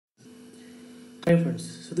Hi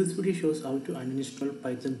friends, so this video shows how to uninstall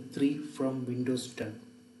Python 3 from Windows 10.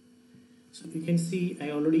 So you can see I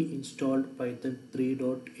already installed Python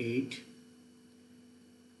 3.8.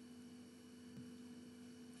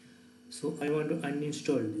 So I want to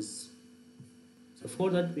uninstall this. So for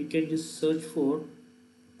that we can just search for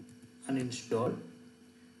uninstall,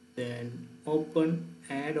 then open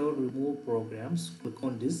add or remove programs, click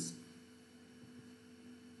on this.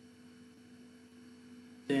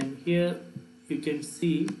 Then here you can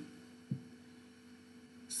see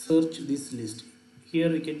search this list. Here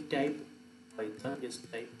you can type Python, just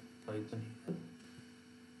type Python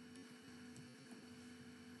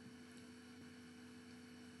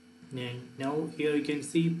here. And now here you can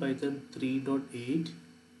see Python 3.8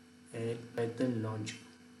 and Python launcher.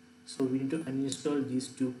 So we need to uninstall these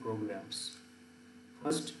two programs.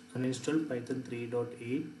 First uninstall Python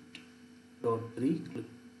 3.8.3,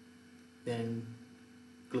 then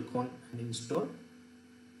click on uninstall,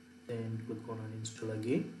 then click on uninstall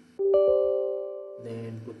again,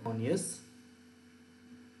 then click on yes.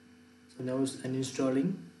 So now it's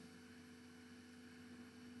uninstalling.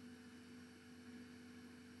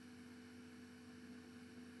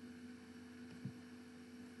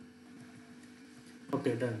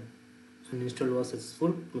 Okay, done. Uninstall was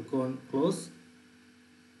successful. Click on close.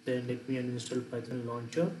 Then let me uninstall Python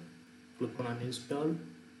launcher. Click on uninstall.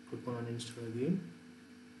 Click on uninstall again.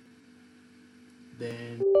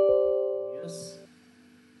 Then yes.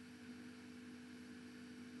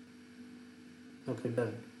 Okay,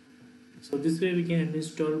 done. So this way we can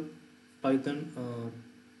uninstall Python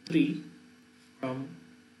 3 from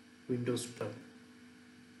Windows 10.